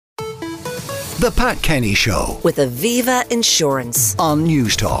The Pat Kenny Show with Aviva Insurance on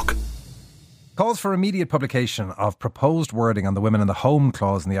News Talk. Calls for immediate publication of proposed wording on the Women in the Home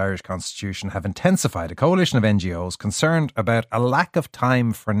clause in the Irish Constitution have intensified. A coalition of NGOs concerned about a lack of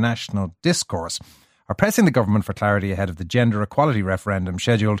time for national discourse are pressing the government for clarity ahead of the gender equality referendum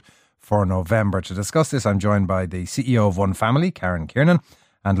scheduled for November. To discuss this, I'm joined by the CEO of OneFamily, Kieran,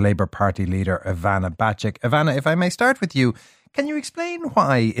 and Labour Party leader Ivana Bacik. Ivana, if I may start with you, can you explain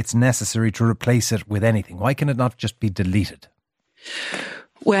why it's necessary to replace it with anything? Why can it not just be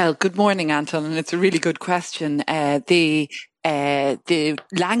Well, good morning, Anton, and it's a really good question. The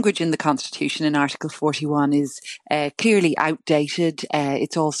language in the Constitution in Article 41 is clearly outdated.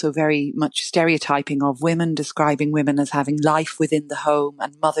 It's also very much stereotyping of women, describing women as having life within the home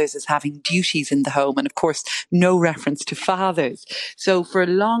and mothers as having duties in the home, and of course no reference to fathers. So for a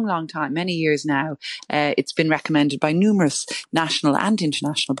long, long time, many years now, it's been recommended by numerous national and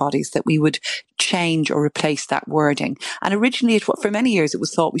international bodies that we would change or replace that wording. And originally, for many years, it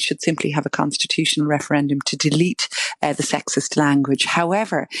was thought we should simply have a constitutional referendum to delete the sexist language.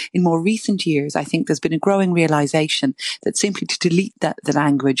 However, in more recent years, I think there's been a growing realisation that simply to delete the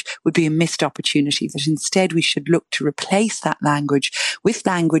language would be a missed opportunity, that instead we should look to replace that language with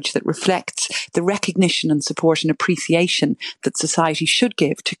language that reflects the recognition and support and appreciation that society should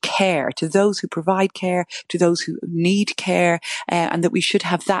give to care, to those who provide care, to those who need care, and that we should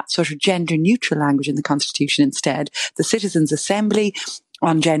have that sort of gender neutral language in the Constitution instead. The Citizens' Assembly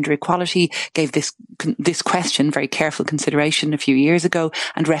on gender equality gave this question very careful consideration a few years ago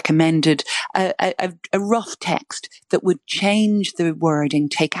and recommended a rough text that would change the wording,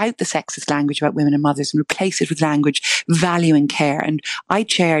 take out the sexist language about women and mothers and replace it with language valuing care. And I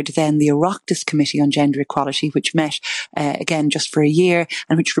chaired then the Oireachtas Committee on Gender Equality, which met again just for a year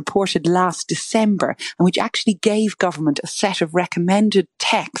and which reported last December and which actually gave government a set of recommended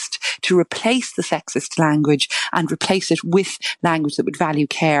text to replace the sexist language and replace it with language that would value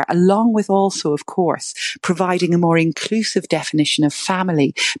care, along with also, of course, providing a more inclusive definition of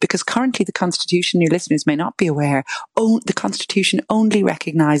family. Because currently the Constitution, your listeners may not be aware, the Constitution only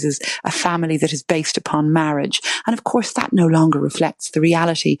recognises a family that is based upon marriage. And of course, that no longer reflects the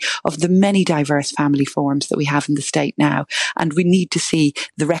reality of the many diverse family forms that we have in the state now. And we need to see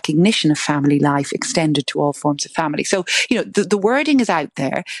the recognition of family life extended to all forms of family. So, the wording is out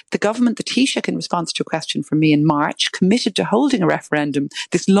there. The government, the Taoiseach, in response to a question from me in March, committed to holding a referendum,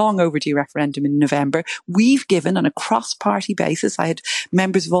 this long overdue referendum in November. We've given on a cross-party basis, I had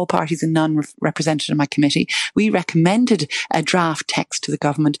members of all parties and none represented in my committee, we recommended a draft text to the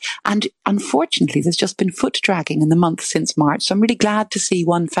government, and unfortunately there's just been foot dragging in the month since March. So I'm really glad to see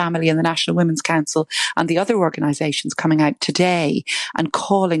OneFamily and the National Women's Council and the other organisations coming out today and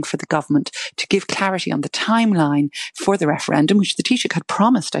calling for the government to give clarity on the timeline for the referendum, which the Taoiseach had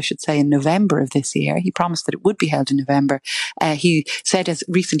promised, I should say, in November of this year. He promised that it would be held in November. He said as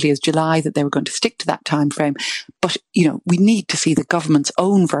recently as July that they were going to stick to that time frame. But, we need to see the government's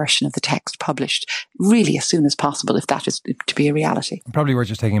own version of the text published really as soon as possible if that is to be a reality. Probably worth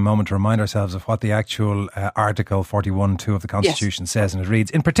just taking a moment to remind ourselves of what the actual Article 41.2 of the Constitution says. And it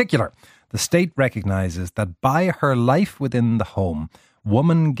reads, in particular, the state recognises that by her life within the home,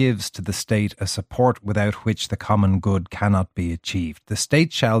 woman gives to the state a support without which the common good cannot be achieved. The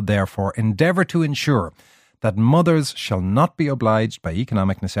state shall therefore endeavour to ensure that mothers shall not be obliged by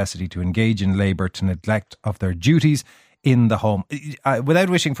economic necessity to engage in labour to neglect of their duties in the home.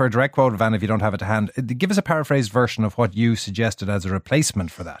 Without wishing for a direct quote, Van, if you don't have it to hand, give us a paraphrased version of what you suggested as a replacement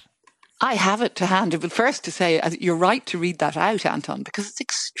for that. I have it to hand. But first to say, you're right to read that out, Anton, because it's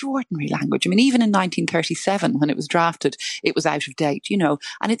extraordinary language. I mean, even in 1937, when it was drafted, it was out of date,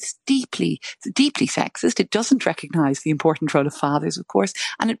 and it's deeply sexist. It doesn't recognise the important role of fathers, of course,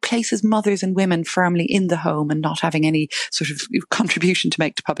 and it places mothers and women firmly in the home and not having any sort of contribution to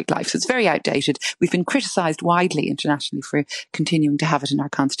make to public life. So it's very outdated. We've been criticised widely internationally for continuing to have it in our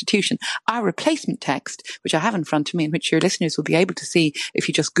Constitution. Our replacement text, which I have in front of me and which your listeners will be able to see if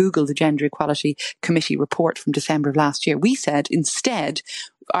you just Google the Gender Equality Committee report from December of last year, we said instead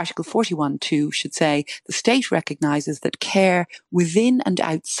Article 41.2 should say the state recognises that care within and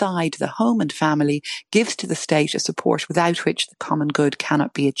outside the home and family gives to the state a support without which the common good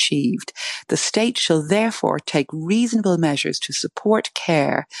cannot be achieved. The state shall therefore take reasonable measures to support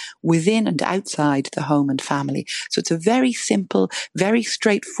care within and outside the home and family. So it's a very simple, very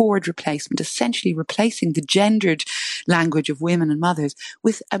straightforward replacement, essentially replacing the gendered language of women and mothers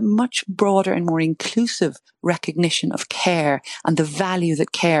with a much broader and more inclusive recognition of care and the value that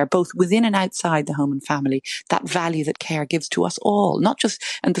that care, both within and outside the home and family, that value that care gives to us all, not just,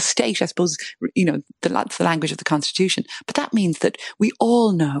 and the state, I suppose, that's the language of the Constitution, but that means that we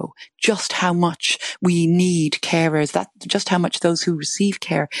all know just how much we need carers, that just how much those who receive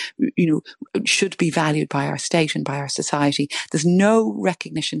care, should be valued by our state and by our society. There's no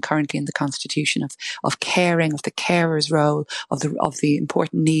recognition currently in the Constitution of caring, of the carer's role, of the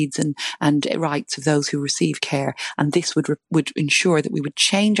important needs and rights of those who receive care. And this would ensure that we would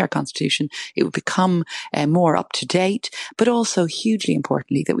change our Constitution. It would become more up to date, but also hugely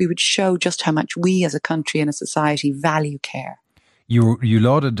importantly, that we would show just how much we as a country and a society value care. You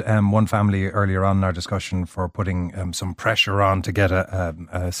lauded OneFamily earlier on in our discussion for putting some pressure on to get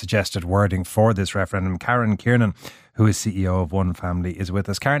a suggested wording for this referendum. Kieran, who is CEO of OneFamily, is with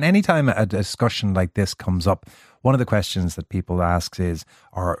us. Karen, anytime a discussion like this comes up, one of the questions that people ask is,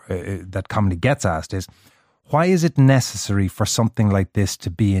 or that commonly gets asked is, why is it necessary for something like this to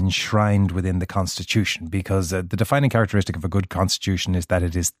be enshrined within the Constitution? Because the defining characteristic of a good Constitution is that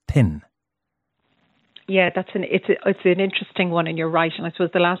it is thin. Yeah, it's an interesting one, and you're right. And I suppose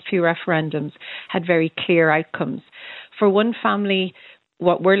the last few referendums had very clear outcomes. For OneFamily,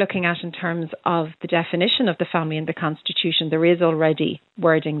 what we're looking at in terms of the definition of the family in the Constitution, there is already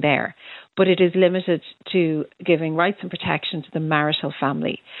wording there, but it is limited to giving rights and protection to the marital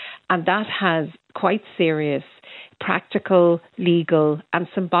family. And that has quite serious practical, legal and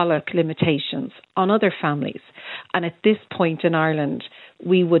symbolic limitations on other families. And at this point in Ireland,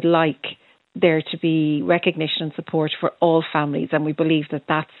 we would like there to be recognition and support for all families. And we believe that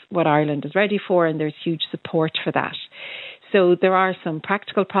that's what Ireland is ready for, and there's huge support for that. So there are some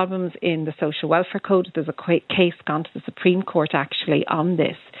practical problems in the Social Welfare Code. There's a case gone to the Supreme Court actually on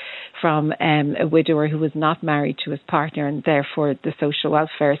this from a widower who was not married to his partner, and therefore the social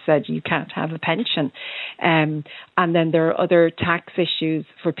welfare said you can't have a pension. And then there are other tax issues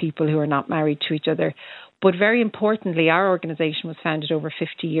for people who are not married to each other. But very importantly, our organisation was founded over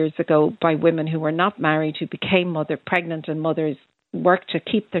 50 years ago by women who were not married, who became pregnant and mothers, worked to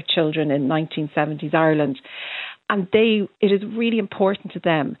keep their children in 1970s Ireland. And it is really important to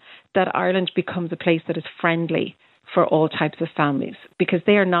them that Ireland becomes a place that is friendly for all types of families, because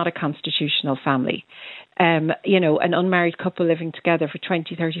they are not a constitutional family. An unmarried couple living together for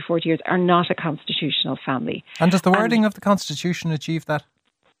 20, 30, 40 years are not a constitutional family. And does the wording of the Constitution achieve that?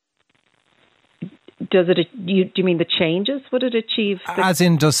 Do you mean the changes? Would it achieve? As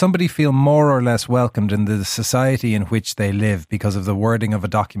in, does somebody feel more or less welcomed in the society in which they live because of the wording of a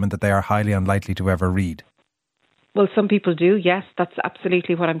document that they are highly unlikely to ever read? Well, some people do, yes. That's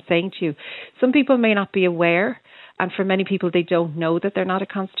absolutely what I'm saying to you. Some people may not be aware, and for many people, they don't know that they're not a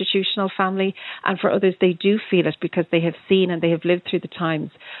constitutional family. And for others, they do feel it because they have seen and they have lived through the times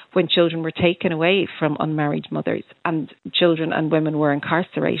when children were taken away from unmarried mothers and children and women were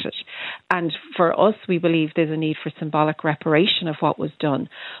incarcerated. And for us, we believe there's a need for symbolic reparation of what was done.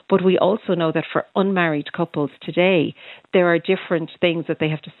 But we also know that for unmarried couples today, there are different things that they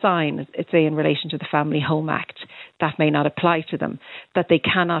have to sign, say in relation to the Family Home Act, that may not apply to them, that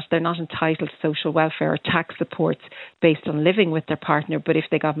they're not entitled to social welfare or tax supports based on living with their partner, but if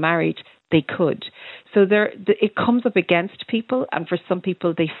they got married, they could. So it comes up against people, and for some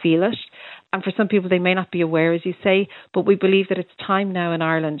people they feel it, and for some people they may not be aware, as you say, but we believe that it's time now in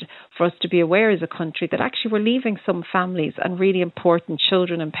Ireland for us to be aware as a country that actually we're leaving some families and really important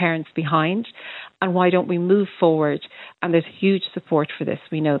children and parents behind, and why don't we move forward? And there's huge support for this,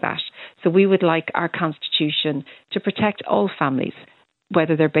 we know that. So we would like our Constitution to protect all families,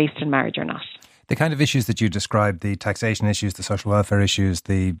 whether they're based in marriage or not. The kind of issues that you described, the taxation issues, the social welfare issues,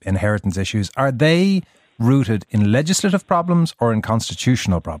 the inheritance issues, are they rooted in legislative problems or in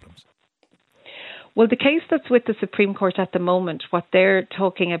constitutional problems? Well, the case that's with the Supreme Court at the moment, what they're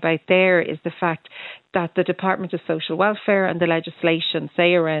talking about there is the fact that the Department of Social Welfare and the legislation,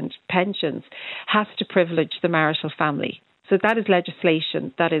 say around pensions, has to privilege the marital family. So that is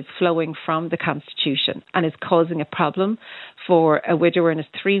legislation that is flowing from the Constitution and is causing a problem for a widower and his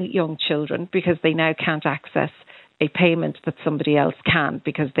 3 young children because they now can't access a payment that somebody else can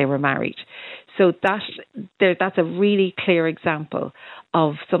because they were married. So that's a really clear example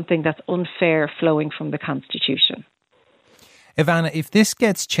of something that's unfair flowing from the Constitution. Ivana, if this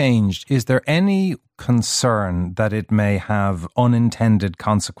gets changed, is there any concern that it may have unintended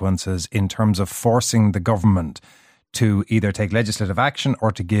consequences in terms of forcing the government to either take legislative action or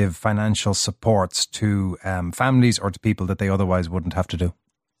to give financial supports to families or to people that they otherwise wouldn't have to do?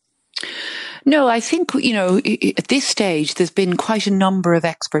 No, I think, at this stage, there's been quite a number of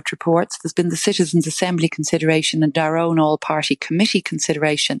expert reports. There's been the Citizens' Assembly consideration and our own all-party committee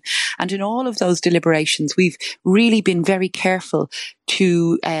consideration. And in all of those deliberations, we've really been very careful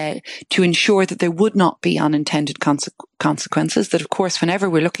to ensure that there would not be unintended consequences. That, of course, whenever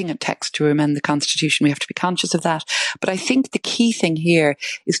we're looking at text to amend the Constitution, we have to be conscious of that. But I think the key thing here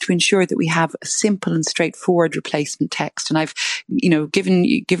is to ensure that we have a simple and straightforward replacement text. And I've, given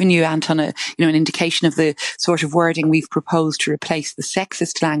you, Anton, an indication of the sort of wording we've proposed to replace the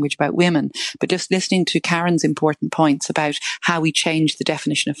sexist language about women. But just listening to Karen's important points about how we change the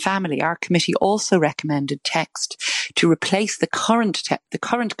definition of family, our committee also recommended text to replace the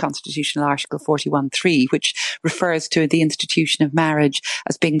current constitutional Article 41.3, which refers to the institution of marriage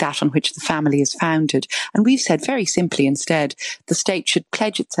as being that on which the family is founded. And we've said very simply instead, the state should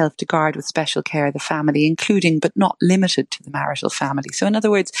pledge itself to guard with special care the family, including but not limited to the marital family. So in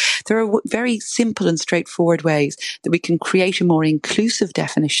other words, there are very simple and straightforward ways that we can create a more inclusive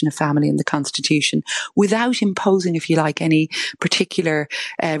definition of family in the Constitution without imposing, if you like, any particular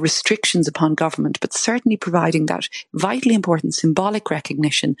restrictions upon government, but certainly providing that vitally important symbolic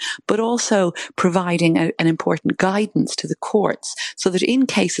recognition, but also providing an important guidance to the courts so that in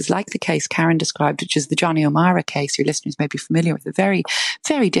cases like the case Karen described, which is the Johnny O'Mara case, your listeners may be familiar with, a very,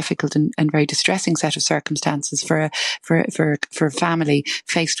 very difficult and very distressing set of circumstances for a family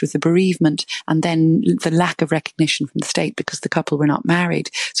faced with the bereavement and then the lack of recognition from the state because the couple were not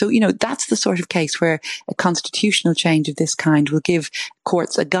married. So, that's the sort of case where a constitutional change of this kind will give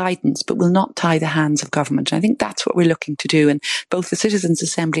courts a guidance, but will not tie the hands of government. And I think that's what we're looking to do. And both the Citizens'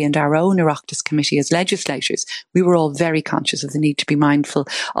 Assembly and our own Oireachtas Committee as legislators, we were all very conscious of the need to be mindful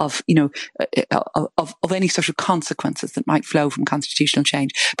of, of any sort of consequences that might flow from constitutional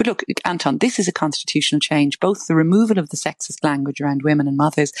change. But look, Anton, this is a constitutional change, both the removal of the sexist language around women and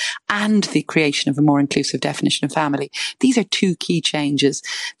mothers and the creation of a more inclusive definition of family. These are two key changes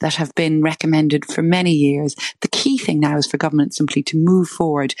that have been recommended for many years. The key thing now is for government simply to move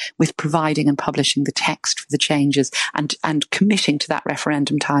forward with providing and publishing the text for the changes and committing to that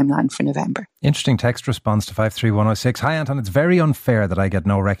referendum timeline for November. Interesting text response to 53106. Hi Anton, it's very unfair that I get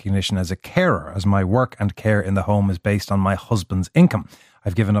no recognition as a carer, as my work and care in the home is based on my husband's income.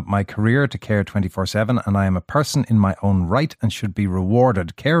 I've given up my career to care 24/7 and I am a person in my own right and should be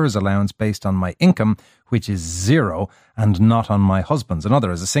rewarded. Carer's allowance based on my income, which is zero, and not on my husband's. Another,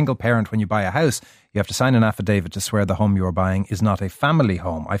 as a single parent, when you buy a house, you have to sign an affidavit to swear the home you are buying is not a family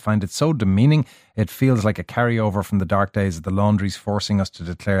home. I find it so demeaning. It feels like a carryover from the dark days of the laundries forcing us to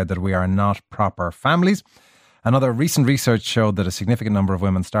declare that we are not proper families. Another, recent research showed that a significant number of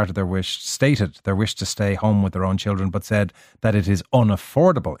women stated their wish to stay home with their own children, but said that it is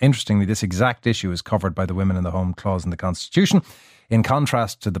unaffordable. Interestingly, this exact issue is covered by the Women in the Home clause in the Constitution. In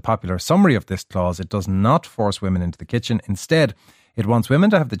contrast to the popular summary of this clause, it does not force women into the kitchen. Instead, it wants women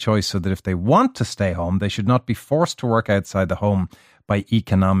to have the choice so that if they want to stay home, they should not be forced to work outside the home by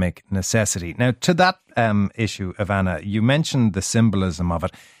economic necessity. Now, to that issue, Ivana, you mentioned the symbolism of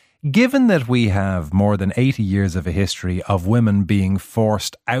it. Given that we have more than 80 years of a history of women being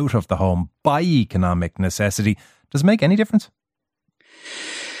forced out of the home by economic necessity, does it make any difference?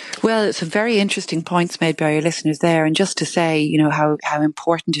 Well, it's a very interesting points made by your listeners there. And just to say, how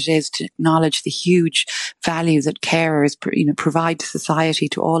important it is to acknowledge the huge value that carers, provide to society,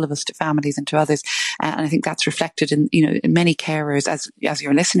 to all of us, to families and to others. And I think that's reflected in, many carers, as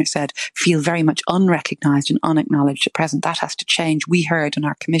your listener said, feel very much unrecognised and unacknowledged at present. That has to change. We heard in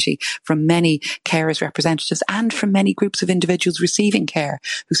our committee from many carers representatives and from many groups of individuals receiving care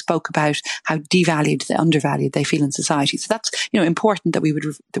who spoke about how devalued, undervalued they feel in society. So that's, important that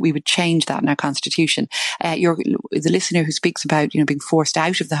we would change that in our constitution. The listener who speaks about, being forced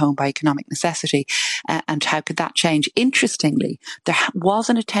out of the home by economic necessity, and how could that change? Interestingly, there was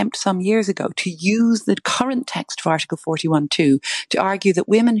an attempt some years ago to use the current text of Article 41.2 to argue that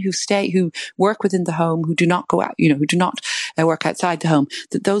women who work within the home, who do not go out, who do not work outside the home,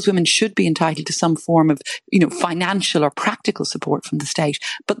 that those women should be entitled to some form of, financial or practical support from the state.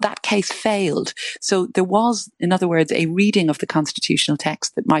 But that case failed. So there was, in other words, a reading of the constitutional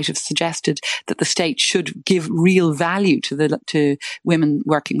text that might have suggested that the state should give real value to women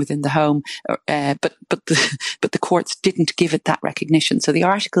working within the home, but the courts didn't give it that recognition. So the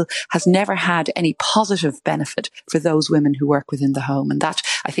article has never had any positive benefit for those women who work within the home, and that,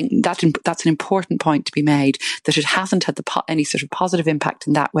 I think, that's an important point to be made, that it hasn't had any sort of positive impact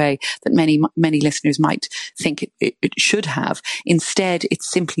in that way that many listeners might think it should have. Instead,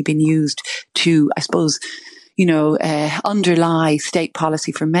 it's simply been used to, I suppose, underlie state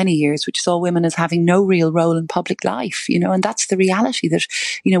policy for many years, which saw women as having no real role in public life, and that's the reality that,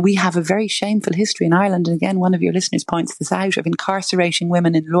 we have a very shameful history in Ireland. And again, one of your listeners points this out, of incarcerating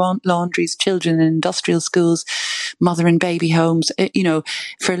women in laundries, children in industrial schools, mother and baby homes.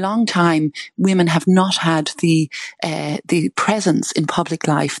 For a long time, women have not had the presence in public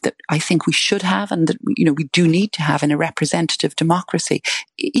life that I think we should have, and that, we do need to have in a representative democracy.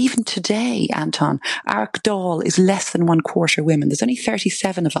 Even today, Anton, our Dáil is less than 1/4 women. There's only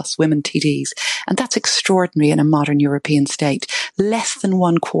 37 of us women TDs, and that's extraordinary in a modern European state. Less than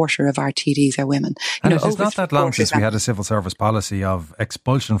 1/4 of our TDs are women. And it's not that long since we had a civil service policy of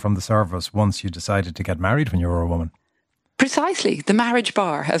expulsion from the service once you decided to get married when you were a woman. Precisely, the marriage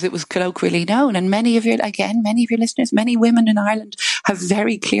bar, as it was colloquially known. And many of your listeners, many women in Ireland have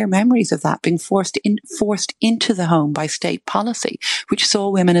very clear memories of that, being forced into the home by state policy, which saw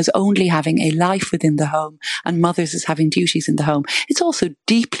women as only having a life within the home and mothers as having duties in the home. It's also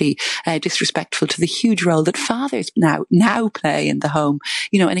deeply disrespectful to the huge role that fathers now play in the home.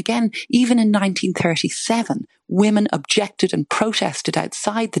 And again, even in 1937, women objected and protested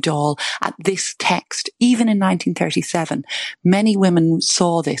outside the Dáil at this text. Even in 1937, many women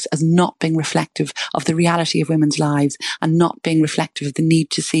saw this as not being reflective of the reality of women's lives and not being reflective of the need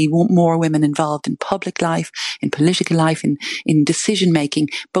to see more women involved in public life, in political life, in decision-making,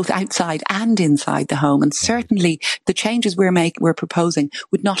 both outside and inside the home. And certainly the changes we're proposing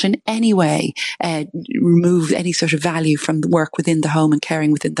would not in any way remove any sort of value from the work within the home and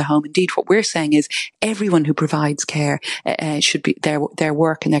caring within the home. Indeed, what we're saying is everyone who provides care should be their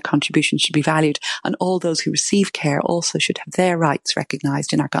work and their contribution should be valued, and all those who receive care also should have their rights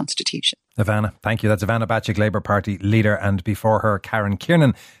recognised in our constitution. Ivana, thank you. That's Ivana Bacik, Labour Party leader, and before her,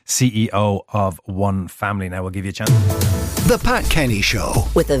 Kieran, CEO of OneFamily. Now we'll give you a chance. The Pat Kenny Show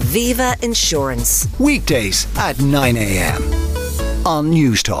with Aviva Insurance. Weekdays at 9 a.m. on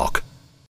News Talk.